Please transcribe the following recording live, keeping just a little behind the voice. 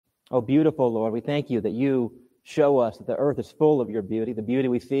Oh, beautiful Lord, we thank you that you show us that the earth is full of your beauty, the beauty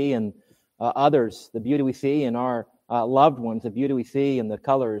we see in others, the beauty we see in our loved ones, the beauty we see in the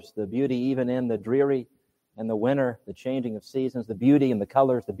colors, the beauty even in the dreary and the winter, the changing of seasons, the beauty in the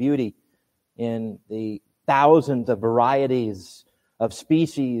colors, the beauty in the thousands of varieties of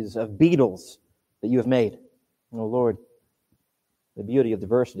species of beetles that you have made. Oh, Lord, the beauty of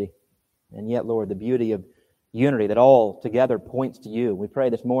diversity, and yet, Lord, the beauty of unity that all together points to you. We pray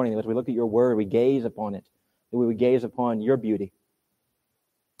this morning that as we look at your word, we gaze upon it, that we would gaze upon your beauty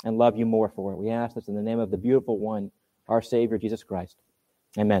and love you more for it. We ask this in the name of the beautiful one, our Savior, Jesus Christ.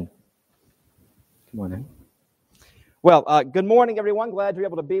 Amen. Come on in. Well, good morning, everyone. Glad you're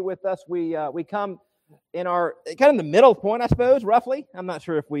able to be with us. We come in our, kind of the middle point, I suppose, roughly. I'm not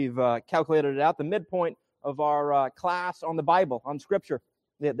sure if we've calculated it out, the midpoint of our class on the Bible, on Scripture,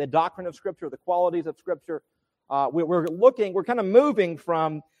 the doctrine of Scripture, the qualities of Scripture. We're kind of moving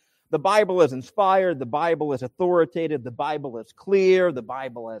from the Bible is inspired, the Bible is authoritative, the Bible is clear, the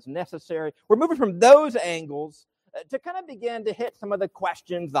Bible is necessary. We're moving from those angles to kind of begin to hit some of the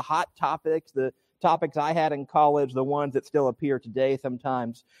questions, the hot topics, the topics I had in college, the ones that still appear today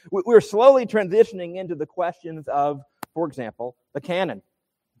sometimes. We're slowly transitioning into the questions of, for example, the canon.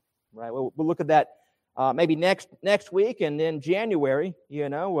 Right? We'll look at that maybe next week, and in January,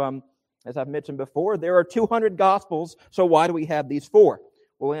 as I've mentioned before, there are 200 Gospels, so why do we have these four?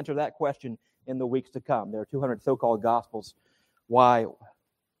 We'll answer that question in the weeks to come. There are 200 so-called Gospels. Why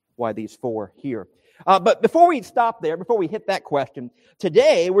these four here? But before we stop there, before we hit that question,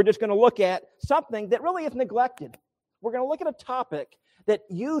 today we're just going to look at something that really is neglected. We're going to look at a topic that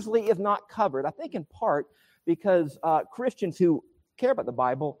usually is not covered, I think in part because Christians who care about the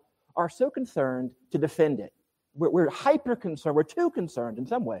Bible are so concerned to defend it. We're hyper-concerned, we're too concerned in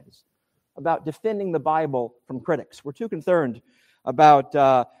some ways about defending the Bible from critics. We're too concerned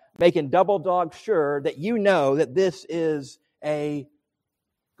about making double dog sure that you know that this is a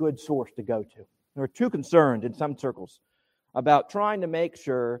good source to go to. We're too concerned in some circles about trying to make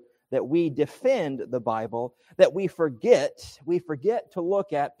sure that we defend the Bible, that we forget to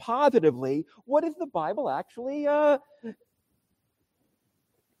look at positively what is the Bible actually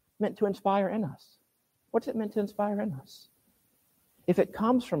meant to inspire in us. What's it meant to inspire in us? If it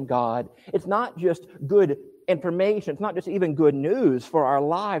comes from God, it's not just good information. It's not just even good news for our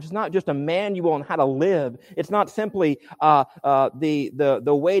lives. It's not just a manual on how to live. It's not simply the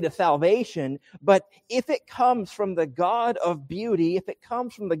way to salvation. But if it comes from the God of beauty, if it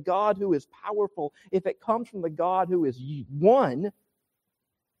comes from the God who is powerful, if it comes from the God who is one,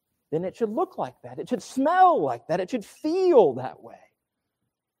 then it should look like that. It should smell like that. It should feel that way.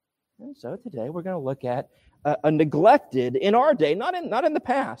 And so today we're going to look at a neglected in our day, not in the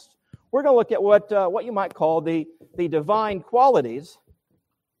past. We're going to look at what you might call the divine qualities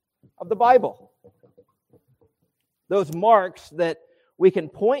of the Bible. Those marks that we can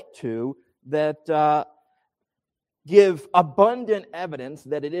point to that give abundant evidence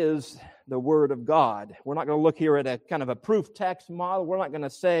that it is the Word of God. We're not going to look here at a kind of a proof text model. We're not going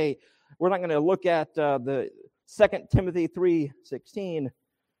to look at the 2 Timothy 3:16.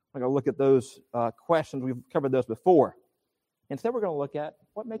 We're going to look at those questions. We've covered those before. Instead, we're going to look at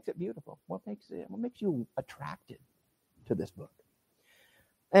what makes it beautiful. What makes you attracted to this book?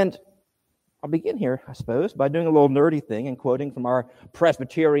 And I'll begin here, I suppose, by doing a little nerdy thing and quoting from our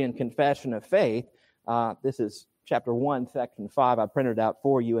Presbyterian Confession of Faith. This is chapter 1, section 5. I printed it out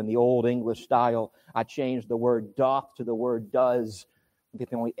for you in the old English style. I changed the word doth to the word does.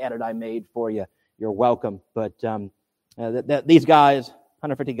 It's the only edit I made for you. You're welcome. But these guys,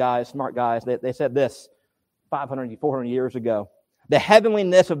 150 guys, smart guys, they said this 500, 400 years ago. The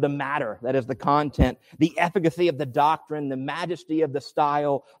heavenliness of the matter, that is the content, the efficacy of the doctrine, the majesty of the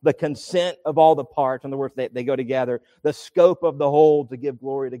style, the consent of all the parts, in other words, they go together, the scope of the whole to give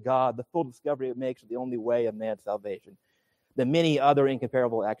glory to God, the full discovery it makes of the only way of man's salvation, the many other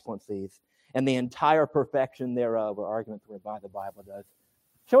incomparable excellencies, and the entire perfection thereof are arguments whereby the Bible does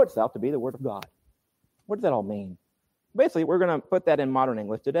show itself to be the Word of God. What does that all mean? Basically, we're going to put that in modern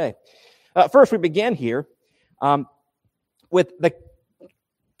English today. First, we begin here with the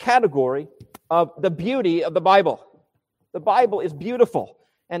category of the beauty of the Bible. The Bible is beautiful,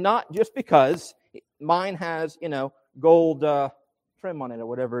 and not just because mine has, gold trim on it or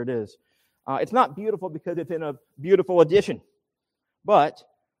whatever it is. It's not beautiful because it's in a beautiful edition. But,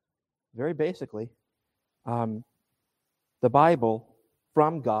 very basically, the Bible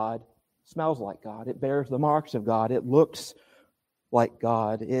from God smells like God. It bears the marks of God. It looks like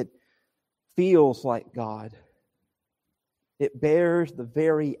God. It feels like God. It bears the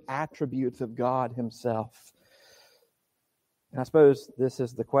very attributes of God Himself. And I suppose this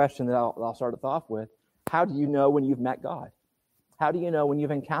is the question that I'll start us off with. How do you know when you've met God? How do you know when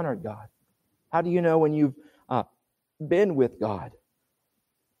you've encountered God? How do you know when you've been with God?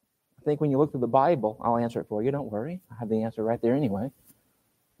 I think when you look through the Bible, I'll answer it for you, don't worry. I have the answer right there anyway.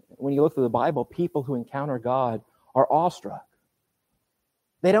 When you look through the Bible, people who encounter God are awestruck.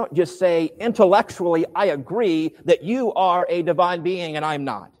 They don't just say, intellectually, I agree that you are a divine being and I'm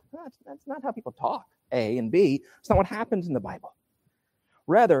not. That's not how people talk, A and B. It's not what happens in the Bible.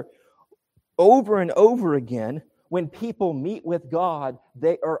 Rather, over and over again, when people meet with God,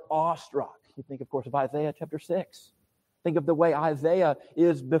 they are awestruck. You think, of course, of Isaiah chapter 6. Think of the way Isaiah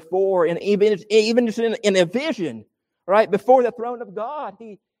is before, and even just in a vision, right, before the throne of God.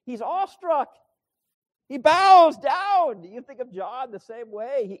 He's awestruck. He bows down. You think of John the same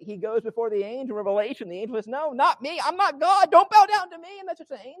way. He goes before the angel, Revelation. The angel says, no, not me. I'm not God. Don't bow down to me. And that's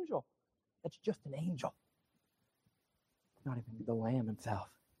just an angel. That's just an angel. Not even the Lamb himself.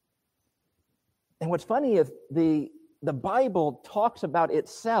 And what's funny is the Bible talks about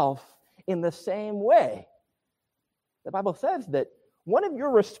itself in the same way. The Bible says that one of your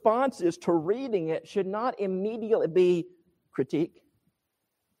responses to reading it should not immediately be critique,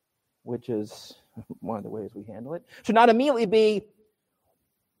 which is one of the ways we handle it. Should not immediately be,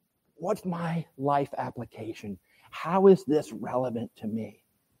 what's my life application? How is this relevant to me?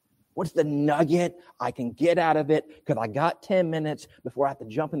 What's the nugget I can get out of it? Because I got 10 minutes before I have to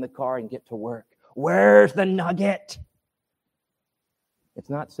jump in the car and get to work. Where's the nugget? It's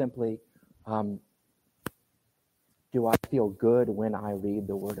not simply, do I feel good when I read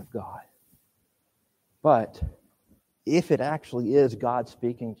the Word of God? But if it actually is God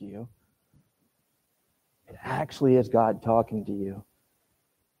speaking to you, it actually is God talking to you,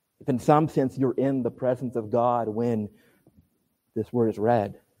 if in some sense you're in the presence of God when this Word is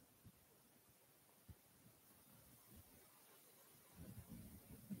read,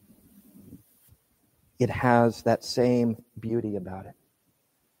 it has that same beauty about it.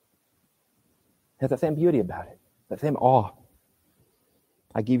 It has that same beauty about it, that same awe.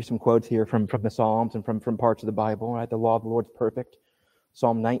 I give you some quotes here from the Psalms and from parts of the Bible. Right? The law of the Lord is perfect.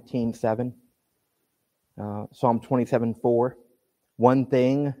 Psalm 19:7. Psalm 27:4. One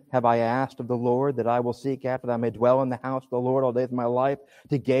thing have I asked of the Lord, that I will seek after, that I may dwell in the house of the Lord all days of my life,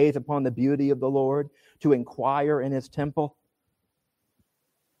 to gaze upon the beauty of the Lord, to inquire in his temple.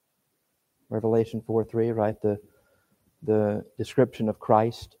 Revelation 4:3, right? The description of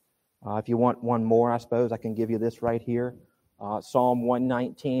Christ. If you want one more, I suppose I can give you this right here. Psalm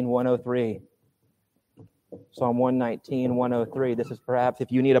 119:103. Psalm 119:103. This is perhaps,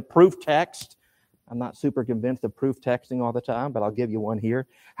 if you need a proof text. I'm not super convinced of proof texting all the time, but I'll give you one here.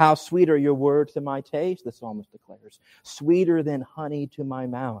 How sweet are your words to my taste, the psalmist declares. Sweeter than honey to my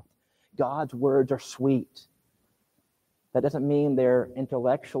mouth. God's words are sweet. That doesn't mean they're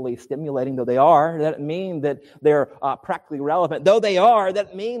intellectually stimulating, though they are. That doesn't mean that they're practically relevant, though they are. That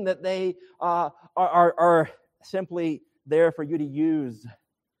doesn't mean that they are simply there for you to use.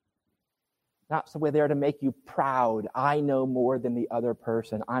 Not simply there to make you proud. I know more than the other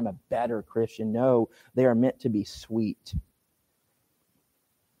person. I'm a better Christian. No, they are meant to be sweet.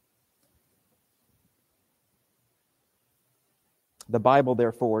 The Bible,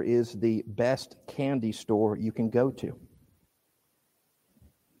 therefore, is the best candy store you can go to.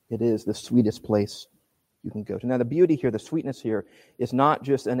 It is the sweetest place you can go to. Now, the beauty here, the sweetness here, is not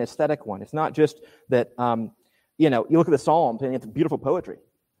just an aesthetic one. It's not just that, you look at the Psalms and it's beautiful poetry.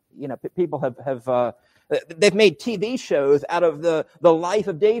 People have they've made TV shows out of the life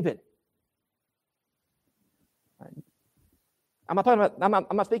of David. I'm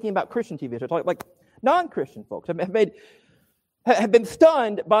not speaking about Christian TV shows. Like non-Christian folks have been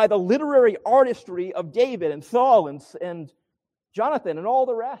stunned by the literary artistry of David and Saul and Jonathan and all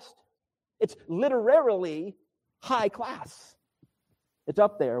the rest. It's literarily high class. It's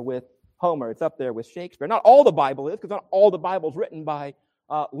up there with Homer. It's up there with Shakespeare. Not all the Bible is, because not all the Bible is written by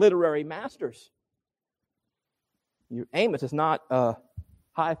literary masters. Amos is not a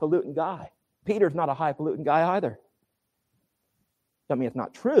highfalutin guy. Peter's not a highfalutin guy either. Doesn't mean it's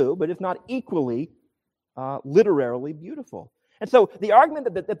not true, but it's not equally literarily beautiful. And so the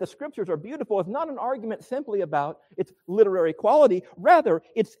argument that the Scriptures are beautiful is not an argument simply about its literary quality. Rather,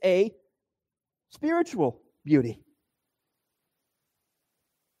 it's a spiritual beauty.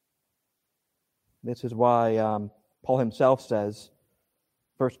 This is why Paul himself says,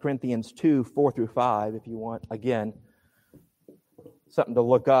 1 Corinthians 2, 4 through 5, if you want, again, something to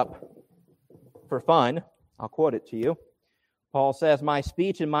look up for fun, I'll quote it to you. Paul says, my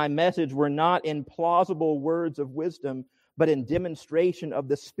speech and my message were not in plausible words of wisdom, but in demonstration of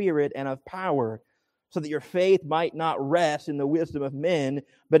the Spirit and of power, so that your faith might not rest in the wisdom of men,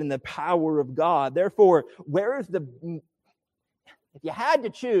 but in the power of God. Therefore, if you had to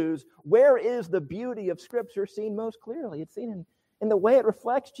choose, where is the beauty of Scripture seen most clearly? It's seen in the way it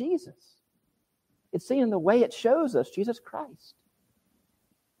reflects Jesus. It's seen in the way it shows us Jesus Christ.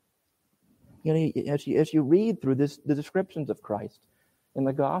 As you read through the descriptions of Christ in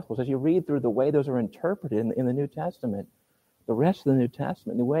the Gospels, as you read through the way those are interpreted in the New Testament, the rest of the New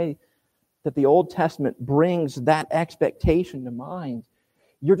Testament, the way that the Old Testament brings that expectation to mind,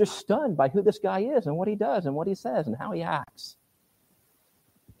 you're just stunned by who this guy is and what he does and what he says and how he acts.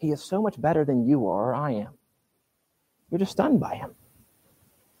 He is so much better than you are or I am. You're just stunned by him.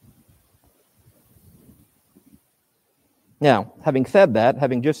 Now, having said that,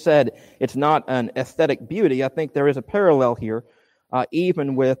 having just said it's not an aesthetic beauty, I think there is a parallel here,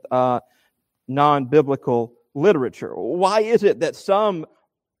 even with non-biblical literature. Why is it that some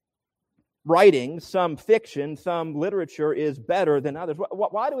writing, some fiction, some literature is better than others?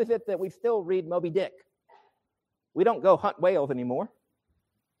 Why is it that we still read Moby Dick? We don't go hunt whales anymore.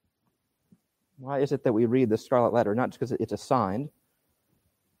 Why is it that we read the Scarlet Letter? Not just because it's assigned,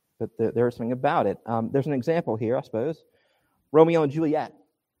 but there's something about it. There's an example here, I suppose. Romeo and Juliet.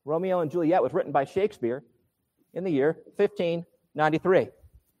 Romeo and Juliet was written by Shakespeare in the year 1593.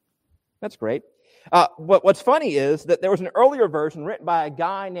 That's great. What's funny is that there was an earlier version written by a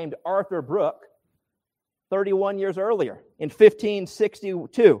guy named Arthur Brooke 31 years earlier in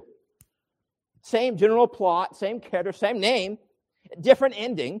 1562. Same general plot, same character, same name, different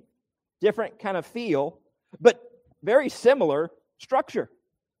ending, different kind of feel, but very similar structure.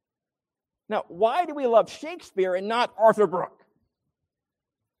 Now, why do we love Shakespeare and not Arthur Brooke?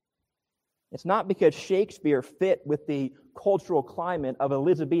 It's not because Shakespeare fit with the cultural climate of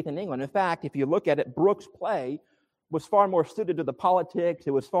Elizabethan England. In fact, if you look at it, Brooke's play was far more suited to the politics.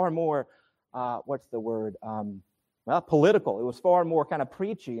 It was far more, political. It was far more kind of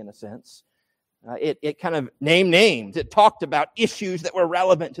preachy in a sense. It kind of named names. It talked about issues that were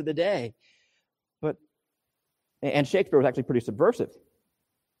relevant to the day. And Shakespeare was actually pretty subversive.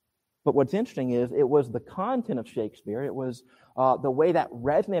 But what's interesting is it was the content of Shakespeare, it was the way that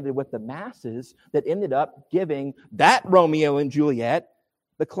resonated with the masses that ended up giving that Romeo and Juliet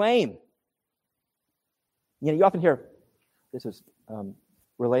the claim. You often hear, this is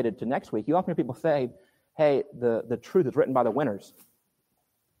related to next week, you often hear people say, hey, the truth is written by the winners.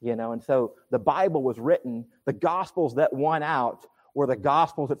 And so the Bible was written, the Gospels that won out were the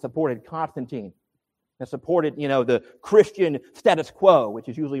Gospels that supported Constantine. And supported, the Christian status quo, which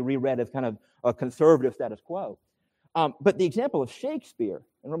is usually reread as kind of a conservative status quo. But the example of Shakespeare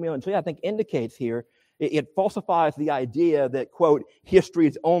and Romeo and Juliet, I think, indicates here, it falsifies the idea that, quote, history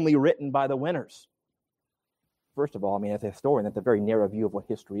is only written by the winners. First of all, as a historian, that's a very narrow view of what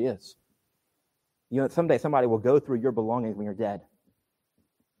history is. Someday somebody will go through your belongings when you're dead.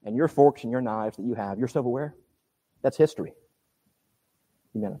 And your forks and your knives that you have, your silverware, that's history.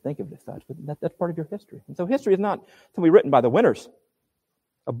 You may not think of it as such, but that's part of your history. And so history is not something written by the winners.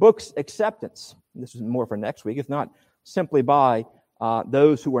 A book's acceptance, and this is more for next week, is not simply by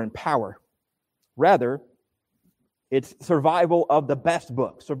those who are in power. Rather, it's survival of the best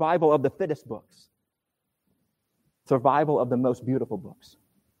books, survival of the fittest books, survival of the most beautiful books.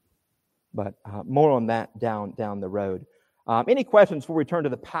 But more on that down the road. Any questions before we turn to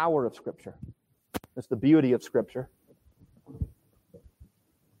the power of Scripture? That's the beauty of Scripture.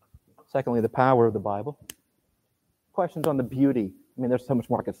 Secondly, the power of the Bible. Questions on the beauty. There's so much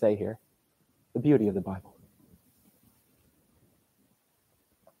more I could say here. The beauty of the Bible.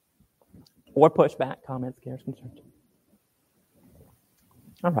 Or pushback, comments, cares, concerns.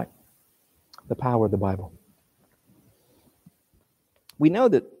 All right. The power of the Bible. We know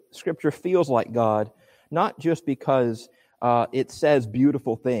that Scripture feels like God, not just because it says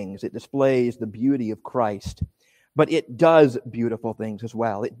beautiful things. It displays the beauty of Christ. But it does beautiful things as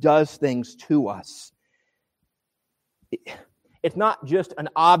well. It does things to us. It's not just an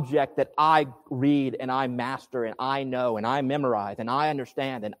object that I read and I master and I know and I memorize and I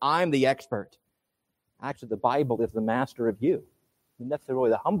understand and I'm the expert. Actually, the Bible is the master of you. And that's really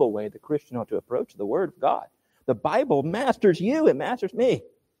the humble way the Christian ought to approach the Word of God. The Bible masters you. It masters me.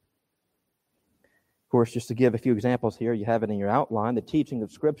 Of course, just to give a few examples here, you have it in your outline. The teaching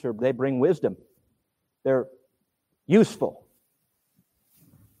of Scripture, they bring wisdom. They're useful.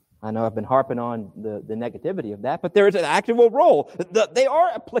 I know I've been harping on the negativity of that, but there is an actual role. They are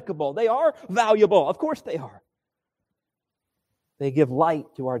applicable. They are valuable. Of course they are. They give light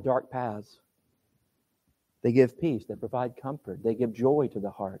to our dark paths. They give peace. They provide comfort. They give joy to the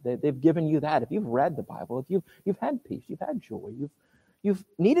heart. They've given you that. If you've read the Bible, if you've had peace, you've had joy, You've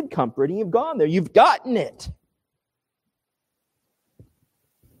needed comfort and you've gone there. You've gotten it.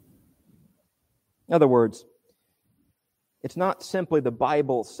 In other words, it's not simply the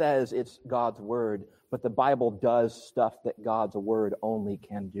Bible says it's God's Word, but the Bible does stuff that God's Word only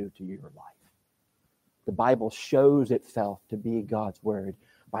can do to your life. The Bible shows itself to be God's Word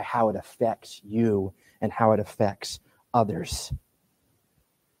by how it affects you and how it affects others.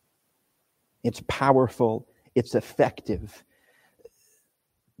 It's powerful. It's effective.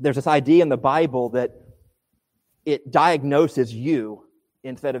 There's this idea in the Bible that it diagnoses you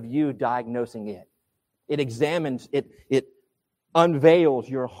instead of you diagnosing it. It examines, it unveils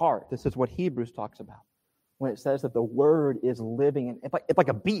your heart. This is what Hebrews talks about when it says that the Word is living. And it's like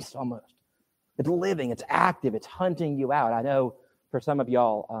a beast almost. It's living, it's active, it's hunting you out. I know for some of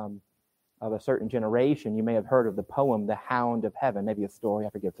y'all of a certain generation, you may have heard of the poem, The Hound of Heaven. Maybe a story, I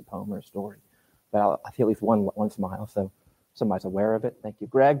forget if it's a poem or a story. But I see at least one smile, so somebody's aware of it. Thank you,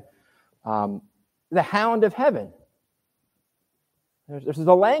 Greg. The Hound of Heaven. This is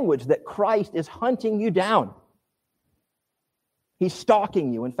a language that Christ is hunting you down. He's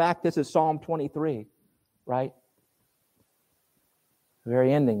stalking you. In fact, this is Psalm 23, right? The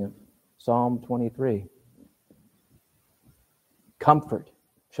very ending of Psalm 23. Comfort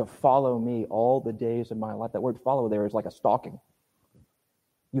shall follow me all the days of my life. That word follow there is like a stalking.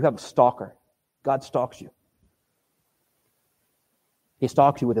 You have a stalker. God stalks you. He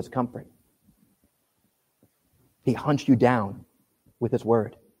stalks you with his comfort. He hunts you down with his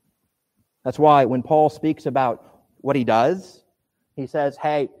word. That's why when Paul speaks about what he does, he says,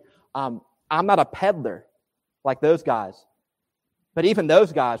 hey, I'm not a peddler like those guys. But even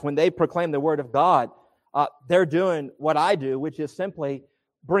those guys, when they proclaim the word of God, they're doing what I do, which is simply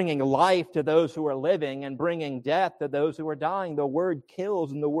bringing life to those who are living and bringing death to those who are dying. The word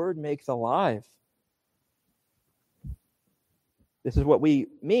kills and the word makes alive. This is what we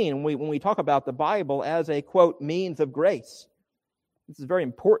mean when we talk about the Bible as a, quote, means of grace. This is very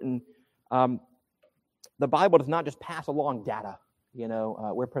important. The Bible does not just pass along data. You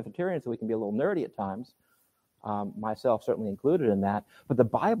know, we're Presbyterians, so we can be a little nerdy at times, myself certainly included in that. But the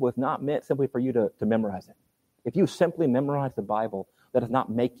Bible is not meant simply for you to memorize it. If you simply memorize the Bible, that does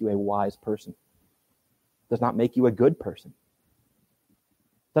not make you a wise person. It does not make you a good person.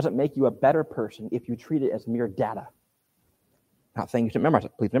 It doesn't make you a better person if you treat it as mere data. Not saying you should memorize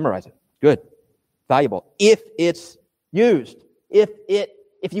it. Please memorize it. Good. Valuable. If it's used. If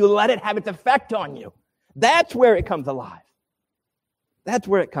you let it have its effect on you. That's where it comes alive. That's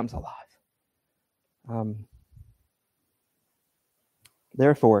where it comes alive.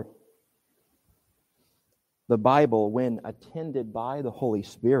 Therefore, the Bible, when attended by the Holy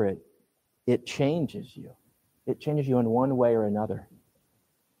Spirit, it changes you. It changes you in one way or another.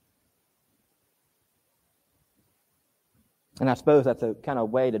 And I suppose that's a kind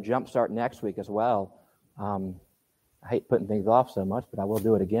of way to jumpstart next week as well. I hate putting things off so much, but I will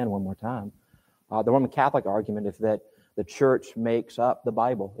do it again one more time. The Roman Catholic argument is that the church makes up the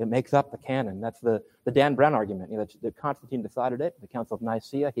Bible. It makes up the canon. That's the Dan Brown argument. You know, that Constantine decided it, the Council of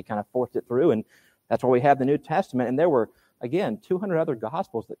Nicaea. He kind of forced it through, and that's why we have the New Testament. And there were, again, 200 other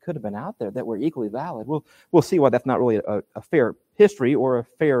Gospels that could have been out there that were equally valid. We'll see why that's not really a fair history or a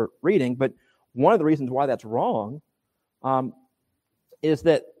fair reading, but one of the reasons why that's wrong is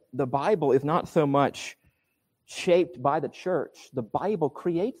that the Bible is not so much shaped by the church. The Bible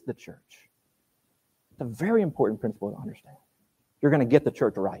creates the church. It's a very important principle to understand. You're going to get the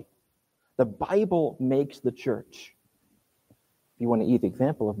church right. The Bible makes the church. If you want an easy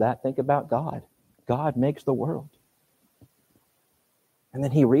example of that, think about God. God makes the world. And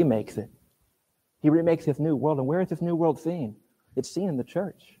then he remakes it. He remakes his new world. And where is this new world seen? It's seen in the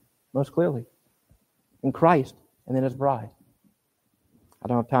church, most clearly. In Christ, and then his bride. I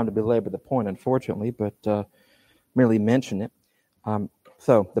don't have time to belabor the point, unfortunately, but merely mention it.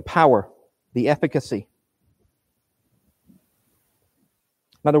 So, the power, the efficacy.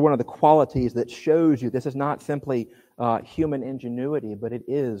 Another one of the qualities that shows you this is not simply human ingenuity, but it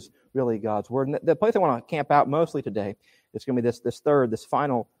is really God's Word. And the place I want to camp out mostly today is going to be this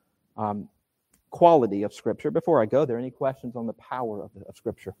final quality of Scripture. Before I go there, any questions on the power of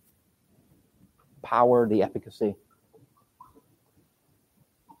Scripture? Power, the efficacy.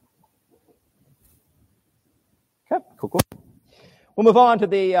 Okay, cool. We'll move on to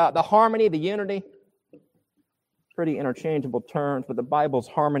the harmony, the unity. Pretty interchangeable terms, but the Bible's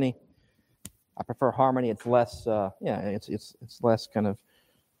harmony. I prefer harmony. It's less, it's less kind of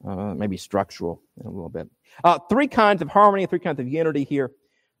maybe structural in a little bit. Three kinds of harmony, three kinds of unity here.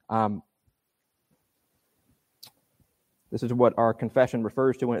 This is what our confession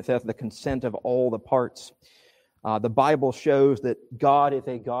refers to when it says the consent of all the parts. The Bible shows that God is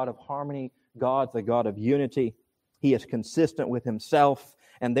a God of harmony. God's a God of unity. He is consistent with himself,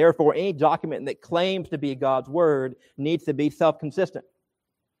 and therefore any document that claims to be God's word needs to be self-consistent.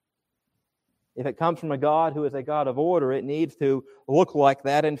 If it comes from a God who is a God of order, it needs to look like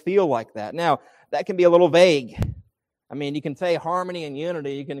that and feel like that. Now, that can be a little vague. I mean, you can say harmony and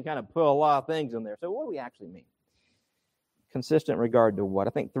unity, you can kind of put a lot of things in there. So what do we actually mean? Consistent in regard to what? I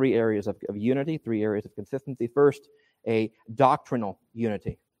think three areas of unity, three areas of consistency. First, a doctrinal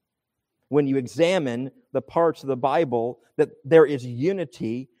unity. When you examine the parts of the Bible, that there is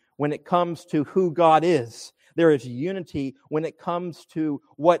unity when it comes to who God is. There is unity when it comes to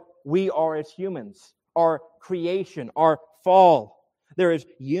what we are as humans, our creation, our fall. There is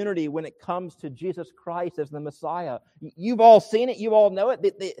unity when it comes to Jesus Christ as the Messiah. You've all seen it. You all know it.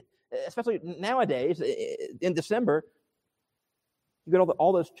 Especially nowadays, in December, you get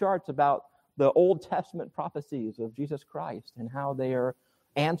all those charts about the Old Testament prophecies of Jesus Christ and how they are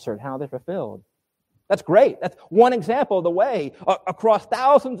answered, how they're fulfilled. That's great. That's one example of the way across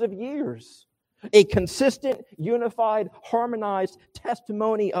thousands of years a consistent, unified, harmonized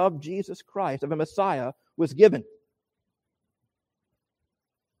testimony of Jesus Christ, of a Messiah, was given.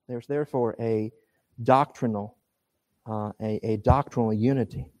 There's therefore a doctrinal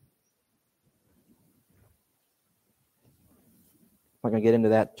unity. I'm not going to get into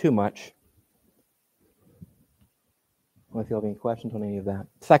that too much. I don't know if you have any questions on any of that.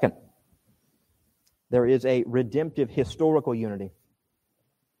 Second, there is a redemptive historical unity.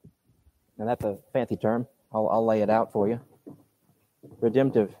 Now that's a fancy term. I'll lay it out for you.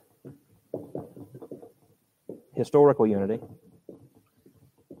 Redemptive historical unity.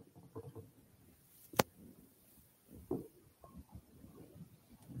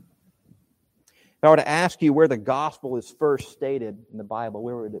 If I were to ask you where the gospel is first stated in the Bible,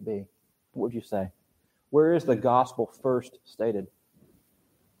 where would it be? What would you say? Where is the gospel first stated?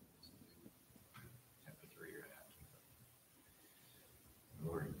 Chapter 3 or after.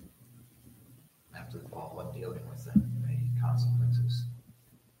 Lord, after the fall, what dealing with the consequences.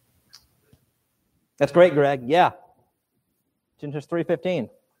 That's great, Greg. Yeah. Genesis 3:15.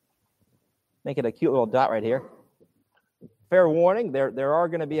 Make it a cute little dot right here. Fair warning, there are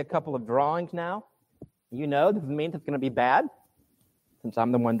going to be a couple of drawings now. You know, this means it's going to be bad, since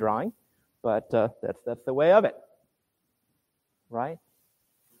I'm the one drawing. But that's the way of it, right?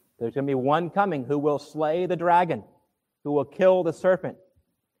 There's going to be one coming who will slay the dragon, who will kill the serpent.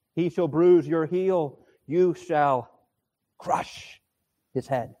 He shall bruise your heel. You shall crush his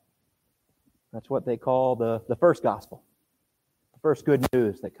head. That's what they call the first gospel, the first good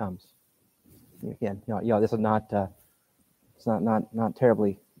news that comes. Again, this is not it's not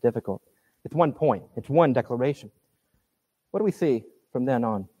terribly difficult. It's one point. It's one declaration. What do we see from then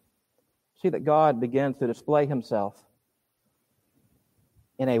on? See that God begins to display himself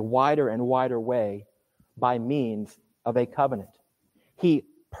in a wider and wider way by means of a covenant. He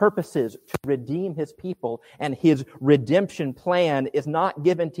purposes to redeem his people, and his redemption plan is not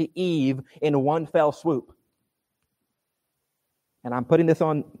given to Eve in one fell swoop. And I'm putting this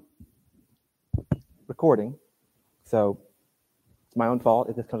on recording, so it's my own fault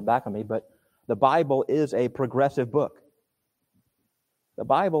if this comes back on me, but the Bible is a progressive book. The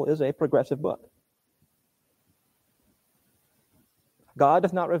Bible is a progressive book. God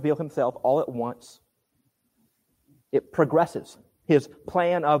does not reveal himself all at once. It progresses. His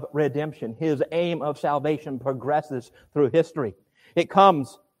plan of redemption, his aim of salvation progresses through history. It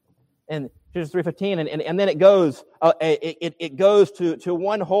comes in Genesis 3:15, and then it goes. It goes to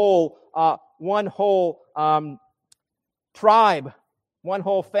one whole tribe, one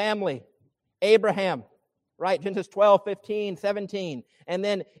whole family, Abraham, right? Genesis 12:15, 17, and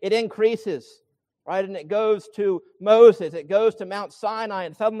then it increases, right? And it goes to Moses. It goes to Mount Sinai,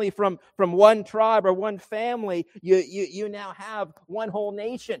 and suddenly from one tribe or one family, you now have one whole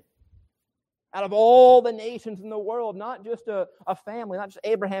nation. Out of all the nations in the world, not just a family, not just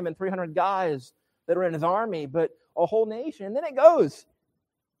Abraham and 300 guys that are in his army, but a whole nation. And then it goes,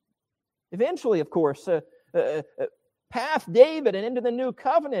 eventually, of course, past David and into the new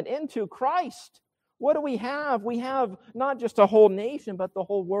covenant, into Christ. What do we have? We have not just a whole nation, but the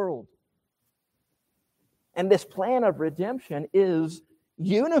whole world. And this plan of redemption is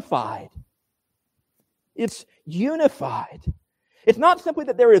unified. It's unified. It's not simply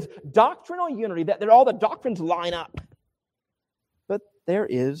that there is doctrinal unity, that all the doctrines line up, but there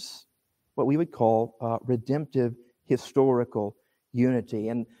is what we would call redemptive historical unity.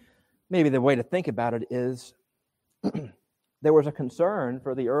 And maybe the way to think about it is there was a concern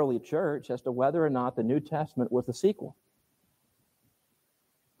for the early church as to whether or not the New Testament was the sequel.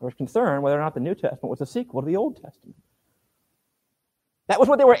 They were concerned whether or not the New Testament was a sequel to the Old Testament. That was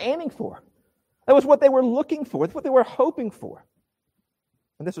what they were aiming for. That was what they were looking for. That's what they were hoping for.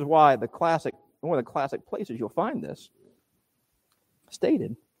 And this is why one of the classic places you'll find this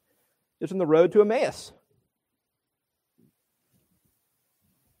stated is in the road to Emmaus.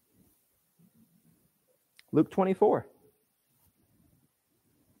 Luke 24.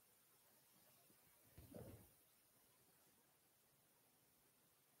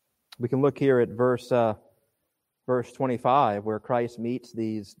 We can look here at verse 25, where Christ meets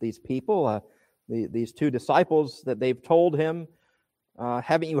these people, these two disciples that they've told him,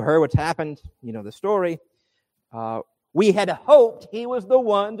 haven't you heard what's happened? You know the story. We had hoped he was the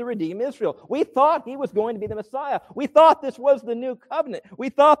one to redeem Israel. We thought he was going to be the Messiah. We thought this was the new covenant. We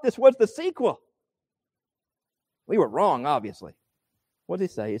thought this was the sequel. We were wrong, obviously. What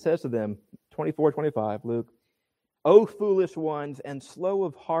does he say? He says to them, 24:25, Luke, O foolish ones, and slow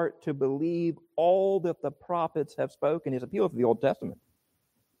of heart to believe all that the prophets have spoken. His appeal to the Old Testament.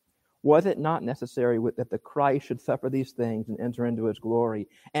 Was it not necessary that the Christ should suffer these things and enter into his glory?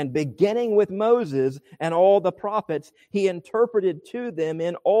 And beginning with Moses and all the prophets, he interpreted to them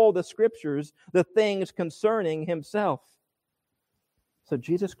in all the scriptures the things concerning himself. So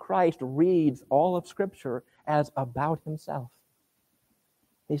Jesus Christ reads all of Scripture as about himself.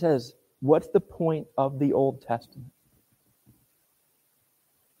 He says, what's the point of the Old Testament?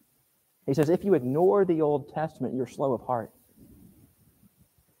 He says, if you ignore the Old Testament, you're slow of heart.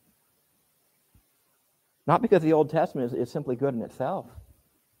 Not because the Old Testament is simply good in itself,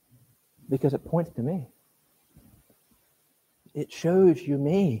 because it points to me. It shows you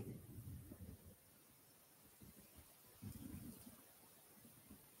me.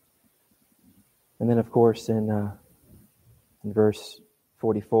 And then, of course, in verse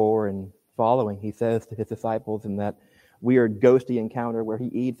 44 and following, he says to his disciples in that weird ghosty encounter where he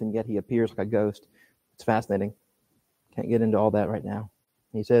eats and yet he appears like a ghost. It's fascinating. Can't get into all that right now.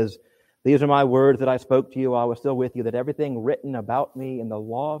 He says, these are my words that I spoke to you while I was still with you, that everything written about me in the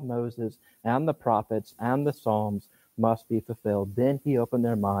law of Moses and the prophets and the Psalms must be fulfilled. Then he opened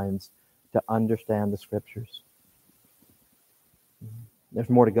their minds to understand the Scriptures. There's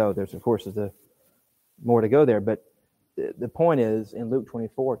more to go. There's more to go there, but the point is, in Luke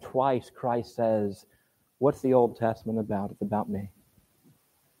 24, twice Christ says, what's the Old Testament about? It's about me.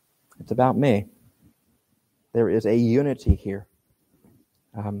 It's about me. There is a unity here.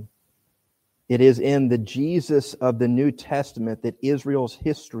 It is in the Jesus of the New Testament that Israel's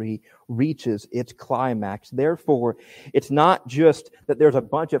history reaches its climax. Therefore, it's not just that there's a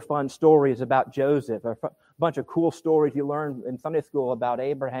bunch of fun stories about Joseph, or a bunch of cool stories you learn in Sunday school about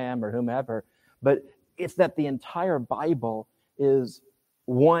Abraham or whomever, but it's that the entire Bible is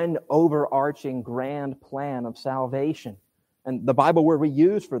one overarching grand plan of salvation. And the Bible word we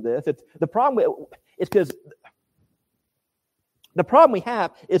use for this, the problem we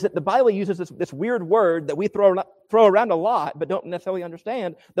have is that the Bible uses this weird word that we throw around a lot but don't necessarily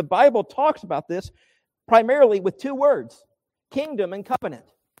understand. The Bible talks about this primarily with two words, kingdom and covenant.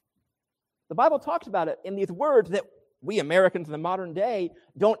 The Bible talks about it in these words that we Americans in the modern day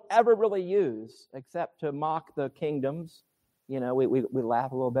don't ever really use except to mock the kingdoms. You know, we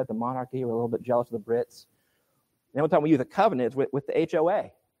laugh a little bit at the monarchy. We're a little bit jealous of the Brits. And the only time we use a covenant is with the HOA.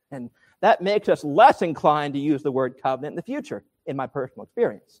 And that makes us less inclined to use the word covenant in the future, in my personal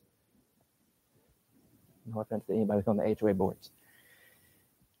experience. No offense to anybody who's on the HOA boards.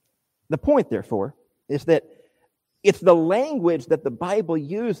 The point, therefore, is that it's the language that the Bible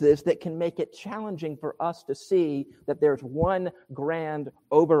uses that can make it challenging for us to see that there's one grand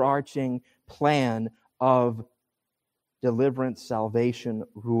overarching plan of deliverance, salvation,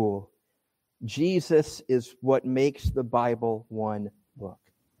 rule. Jesus is what makes the Bible one book.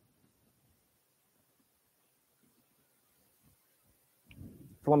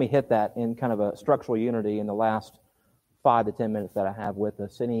 So let me hit that in kind of a structural unity in the last 5 to 10 minutes that I have with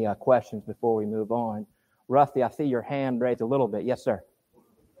us. Any questions before we move on? Rusty, I see your hand raised a little bit. Yes, sir.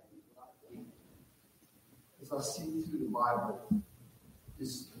 As I see through the Bible,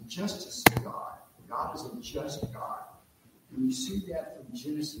 is the justice of God. God is a just God. And you see that from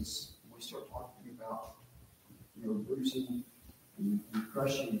Genesis, when we start talking about, bruising and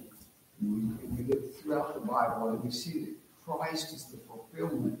crushing. And we get throughout the Bible, and we see that Christ is the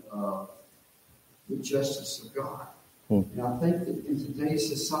fulfillment of the justice of God. And I think that in today's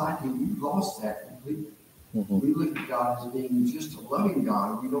society, we've lost that completely. We look at God as being just a loving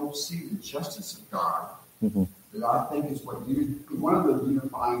God. We don't see the justice of God. That I think is one of the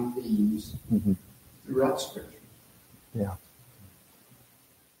unifying themes throughout Scripture. Yeah,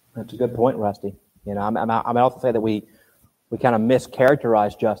 that's a good point, Rusty. I also say that we we kind of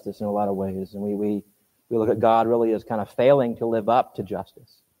mischaracterize justice in a lot of ways, and we look at God really as kind of failing to live up to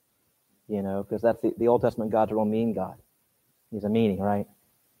justice, because that's the Old Testament God's a real mean God. He's a meanie, right?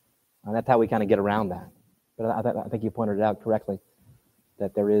 And that's how we kind of get around that. But I think you pointed it out correctly,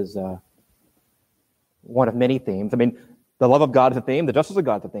 that there is one of many themes. I mean, the love of God is a theme, the justice of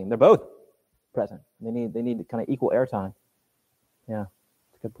God is a theme. They're both present. They need kind of equal airtime. Yeah,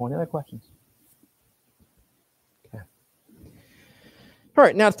 that's a good point. Any other questions? Okay. All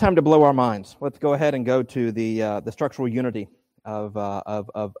right, now it's time to blow our minds. Let's go ahead and go to the structural unity of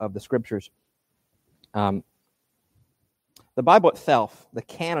the Scriptures. The Bible itself, the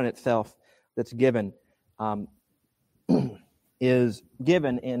canon itself that's given, is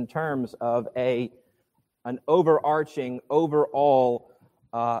given in terms of an overarching, overall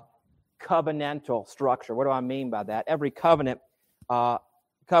covenantal structure. What do I mean by that? Every covenant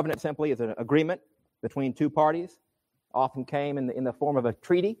simply is an agreement between two parties. Often came in the form of a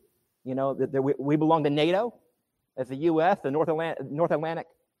treaty. We belong to NATO as the U.S., the North Atlantic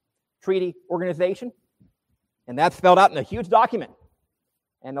Treaty Organization, and that's spelled out in a huge document.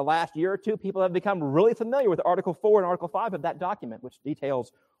 And the last year or two, people have become really familiar with Article 4 and Article 5 of that document, which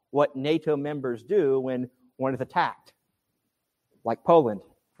details what NATO members do when one is attacked. Like Poland,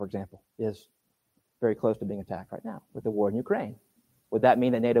 for example, is very close to being attacked right now with the war in Ukraine. Would that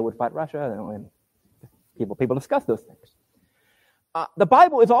mean that NATO would fight Russia? And people discuss those things. The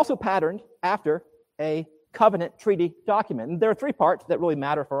Bible is also patterned after a covenant treaty document. And there are three parts that really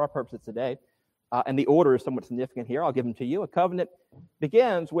matter for our purposes today. And the order is somewhat significant here. I'll give them to you. A covenant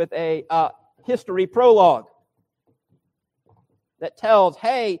begins with a history prologue that tells,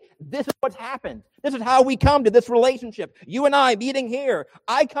 hey, this is what's happened. This is how we come to this relationship. You and I meeting here.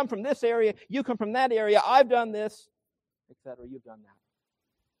 I come from this area. You come from that area. I've done this, etc. You've done that.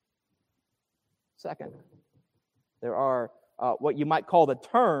 Second, there are what you might call the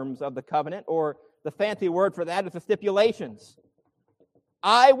terms of the covenant, or the fancy word for that is the stipulations.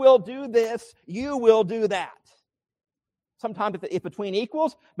 I will do this, you will do that. Sometimes if between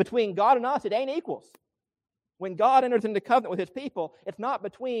equals, between God and us, it ain't equals. When God enters into covenant with his people, it's not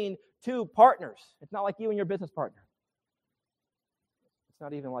between two partners. It's not like you and your business partner. It's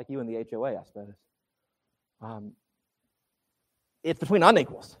not even like you and the HOA, I suppose. It's between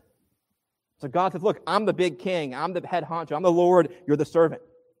unequals. So God says, look, I'm the big king. I'm the head honcho. I'm the Lord. You're the servant.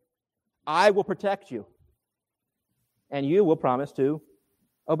 I will protect you. And you will promise to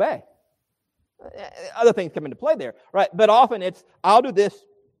obey. Other things come into play there, right? But often it's, I'll do this.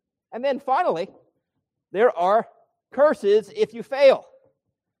 And then finally, there are curses if you fail.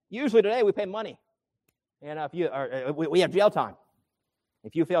 Usually today we pay money. And we have jail time.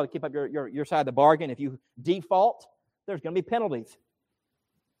 If you fail to keep up your side of the bargain, if you default, there's going to be penalties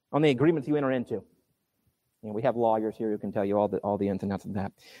on the agreements you enter into. And we have lawyers here who can tell you all the ins and outs of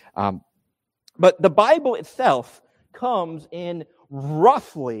that. But the Bible itself comes in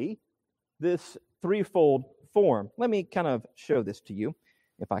roughly this threefold form. Let me kind of show this to you,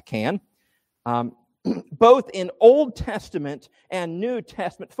 if I can. Both in Old Testament and New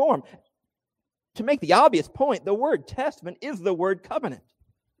Testament form. To make the obvious point, the word testament is the word covenant.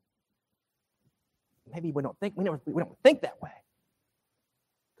 Maybe we don't think that way,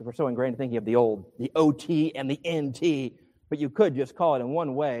 because we're so ingrained in thinking of the OT and the NT, but you could just call it in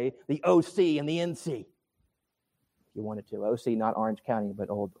one way, the OC and the NC, if you wanted to. OC, not Orange County, but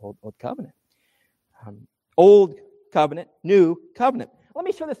Old Covenant. Old Covenant, New Covenant. Let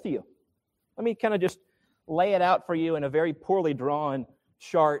me show this to you. Let me kind of just lay it out for you in a very poorly drawn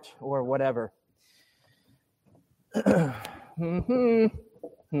chart or whatever.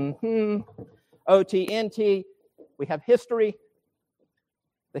 OT, NT, we have history.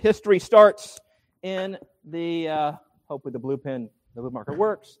 The history starts in the, hopefully the blue marker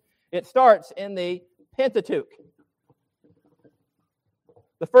works. It starts in the Pentateuch.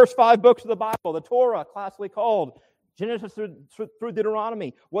 The first 5 books of the Bible, the Torah, classically called, Genesis through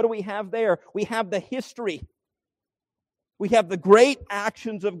Deuteronomy. What do we have there? We have the history. We have the great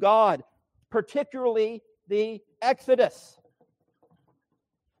actions of God, particularly the Exodus.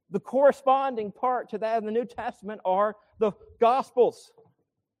 The corresponding part to that in the New Testament are the Gospels,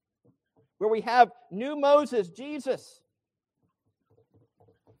 where we have new Moses, Jesus.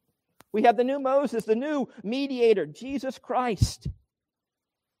 We have the new Moses, the new mediator, Jesus Christ.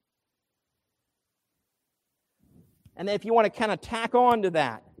 And then if you want to kind of tack on to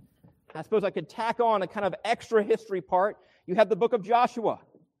that, I suppose I could tack on a kind of extra history part. You have the book of Joshua.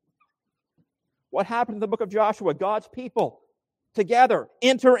 What happened in the book of Joshua? God's people together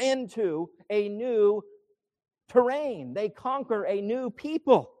enter into a new terrain. They conquer a new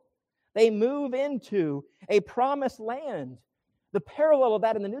people. They move into a promised land. The parallel of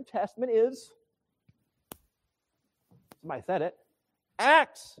that in the New Testament is, somebody said it,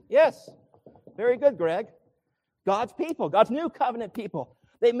 Acts. Yes. Very good, Greg. God's people, God's new covenant people.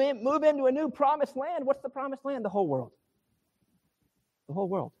 They move into a new promised land. What's the promised land? The whole world. The whole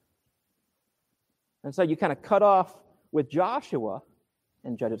world. And so you kind of cut off with Joshua,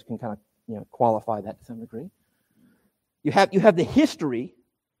 and Judges can kind of qualify that to some degree. You have the history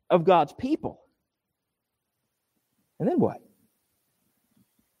of God's people. And then what?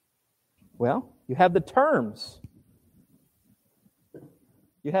 Well, you have the terms.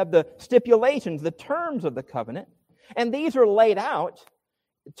 You have the stipulations, the terms of the covenant, and these are laid out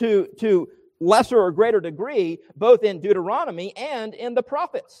to lesser or greater degree, both in Deuteronomy and in the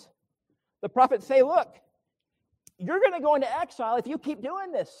prophets. The prophets say, look, you're going to go into exile if you keep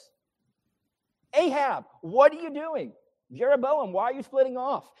doing this. Ahab, what are you doing? Jeroboam, why are you splitting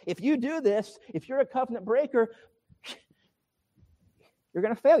off? If you do this, if you're a covenant breaker, you're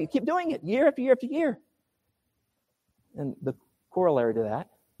going to fail. You keep doing it year after year after year. And the corollary to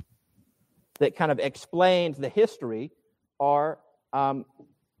that kind of explains the history are the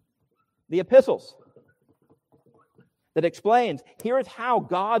epistles. That explains, here is how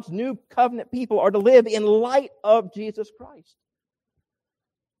God's new covenant people are to live in light of Jesus Christ.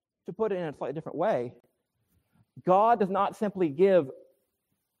 To put it in a slightly different way, God does not simply give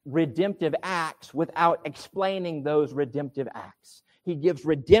redemptive acts without explaining those redemptive acts. He gives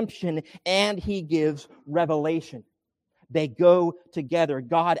redemption and he gives revelation. They go together.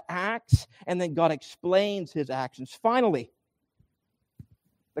 God acts and then God explains his actions. Finally,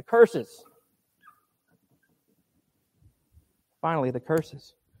 the curses. Finally, the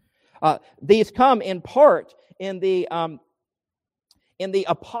curses. These come in part in the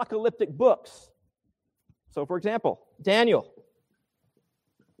apocalyptic books. So, for example, Daniel,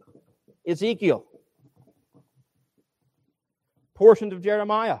 Ezekiel, portions of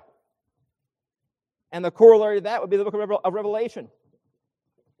Jeremiah, and the corollary to that would be the book of Revelation.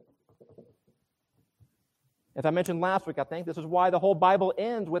 As I mentioned last week, I think this is why the whole Bible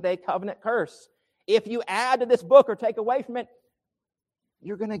ends with a covenant curse. If you add to this book or take away from it,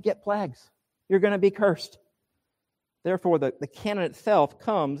 you're going to get plagues. You're going to be cursed. Therefore, the canon itself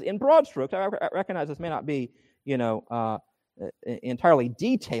comes in broad strokes. I recognize this may not be, entirely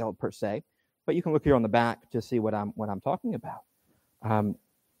detailed per se, but you can look here on the back to see what I'm talking about.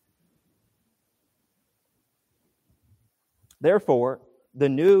 Therefore, the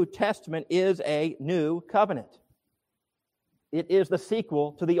New Testament is a new covenant. It is the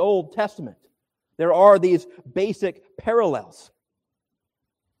sequel to the Old Testament. There are these basic parallels.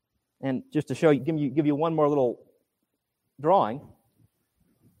 And just to show you, give you one more little drawing,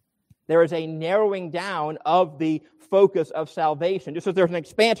 there is a narrowing down of the focus of salvation. Just as there's an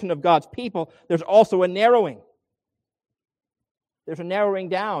expansion of God's people, there's also a narrowing. There's a narrowing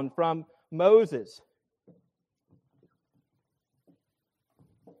down from Moses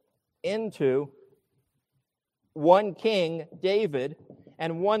into one king, David,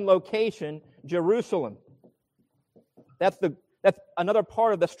 and one location, Jerusalem. That's another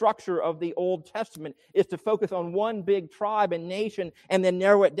part of the structure of the Old Testament, is to focus on one big tribe and nation and then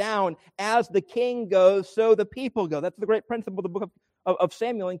narrow it down. As the king goes, so the people go. That's the great principle of the book of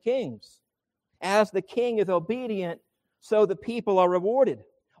Samuel and Kings. As the king is obedient, so the people are rewarded.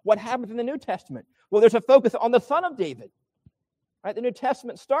 What happens in the New Testament? Well, there's a focus on the son of David. Right? The New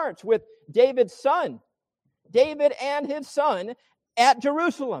Testament starts with David's son. David and his son at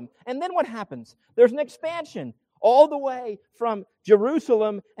Jerusalem. And then what happens? There's an expansion all the way from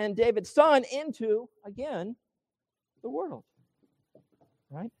Jerusalem and David's son into, again, the world.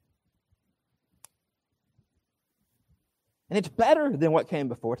 Right? And it's better than what came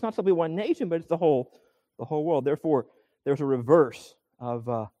before. It's not simply one nation, but it's the whole world. Therefore, there's a reverse of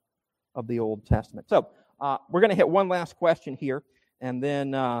the Old Testament. So, we're going to hit one last question here, and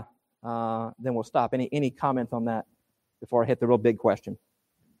then we'll stop. Any comments on that before I hit the real big question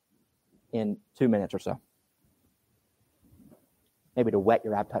in 2 minutes or so? Maybe to whet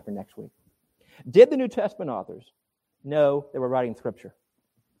your appetite for next week. Did the New Testament authors know they were writing Scripture?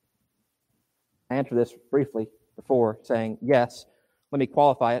 I answered this briefly before, saying yes. Let me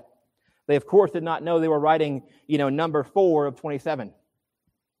qualify it. They, of course, did not know they were writing, number 4 of 27.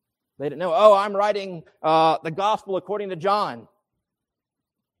 They didn't know, I'm writing the gospel according to John.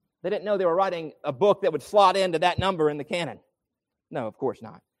 They didn't know they were writing a book that would slot into that number in the canon. No, of course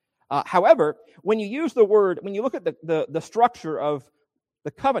not. However, when you use the word, when you look at the structure of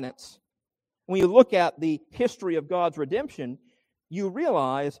the covenants, when you look at the history of God's redemption, you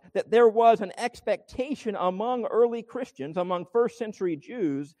realize that there was an expectation among early Christians, among first century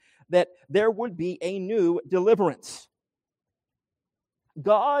Jews, that there would be a new deliverance.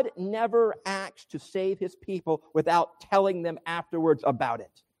 God never acts to save his people without telling them afterwards about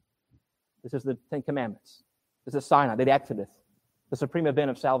it. This is the Ten Commandments. This is Sinai, the Exodus, the supreme event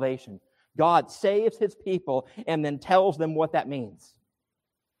of salvation. God saves his people and then tells them what that means.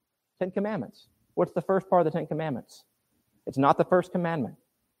 Ten Commandments. What's the first part of the Ten Commandments? It's not the first commandment.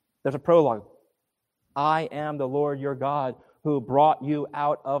 There's a prologue. I am the Lord your God who brought you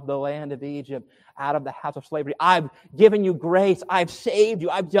out of the land of Egypt, out of the house of slavery. I've given you grace. I've saved you.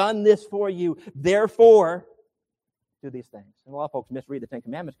 I've done this for you. Therefore, do these things. And a lot of folks misread the Ten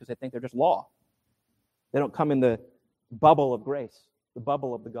Commandments because they think they're just law. They don't come in the bubble of grace, the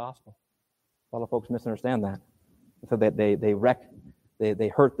bubble of the gospel. A lot of folks misunderstand that. So that they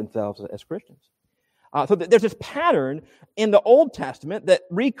hurt themselves as Christians. So there's this pattern in the Old Testament that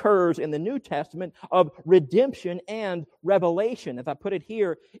recurs in the New Testament of redemption and revelation. As I put it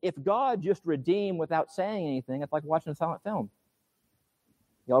here, if God just redeemed without saying anything, it's like watching a silent film.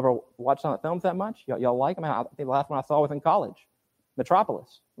 Y'all ever watch silent films that much? Y'all like them? I think the last one I saw was in college,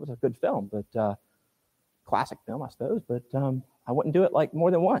 Metropolis. It was a good film, but classic film, I suppose. But I wouldn't do it like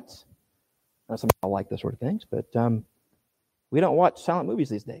more than once. Some people like those sort of things, but we don't watch silent movies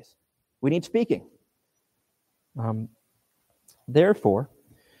these days. We need speaking. Therefore,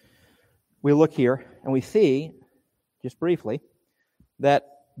 we look here and we see, just briefly, that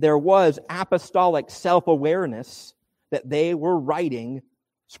there was apostolic self-awareness that they were writing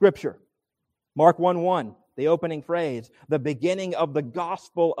Scripture. Mark 1:1, the opening phrase, the beginning of the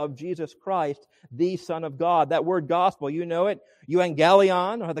gospel of Jesus Christ, the Son of God. That word gospel, you know it,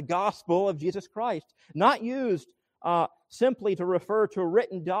 euangelion, or the gospel of Jesus Christ. Not used simply to refer to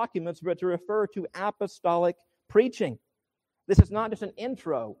written documents, but to refer to apostolic preaching. This is not just an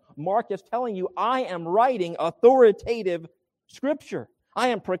intro. Mark is telling you, I am writing authoritative Scripture. I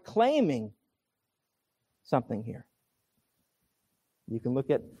am proclaiming something here. You can look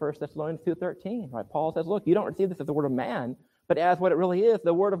at 1 Thessalonians 2:13. Right? Paul says, look, you don't receive this as the word of man, but as what it really is,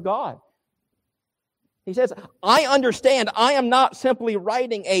 the word of God. He says, I understand I am not simply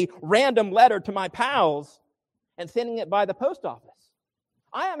writing a random letter to my pals and sending it by the post office.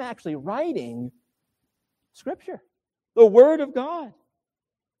 I am actually writing Scripture, the Word of God.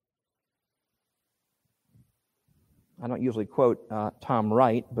 I don't usually quote Tom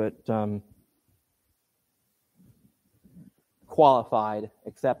Wright, but qualified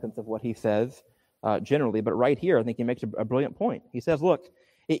acceptance of what he says generally. But right here, I think he makes a brilliant point. He says, look,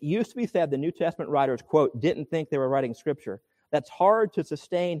 it used to be said the New Testament writers, quote, didn't think they were writing Scripture. That's hard to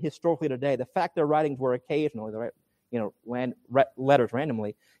sustain historically today. The fact their writings were occasionally, letters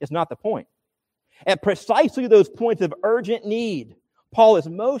randomly, is not the point. At precisely those points of urgent need, Paul is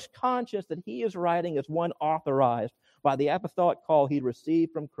most conscious that he is writing as one authorized by the apostolic call he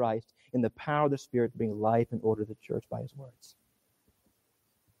received from Christ in the power of the Spirit to bring life and order to the church by his words.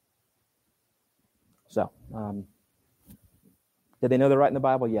 So, did they know they're writing the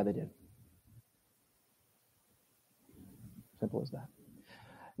Bible? Yeah, they did. Simple as that.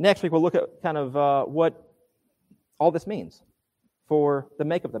 Next week, we'll look at kind of what all this means for the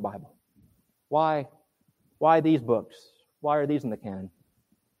make of the Bible. Why these books? Why are these in the canon?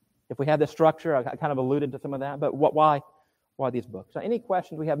 If we have this structure, I kind of alluded to some of that, but why these books? So any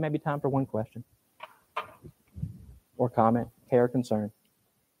questions? We have maybe time for one question or comment, care, concern,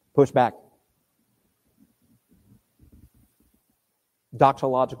 pushback,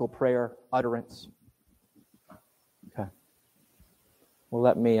 doxological prayer, utterance. Okay. Well,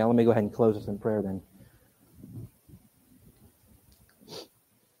 let me go ahead and close this in prayer then.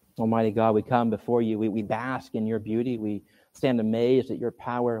 Almighty God, we come before you. We bask in your beauty. We stand amazed at your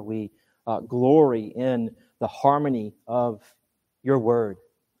power. We glory in the harmony of your word.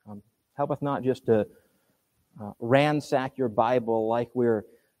 Help us not just to ransack your Bible like we're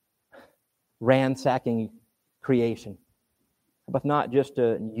ransacking creation. Help us not just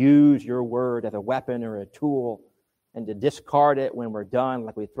to use your word as a weapon or a tool and to discard it when we're done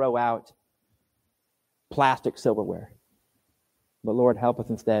like we throw out plastic silverware. But Lord, help us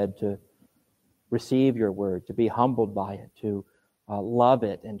instead to receive your word, to be humbled by it, to love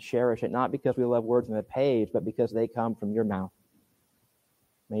it and cherish it, not because we love words on the page, but because they come from your mouth.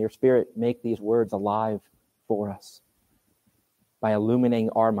 May your Spirit make these words alive for us by illuminating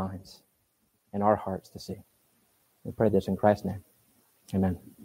our minds and our hearts to see. We pray this in Christ's name. Amen.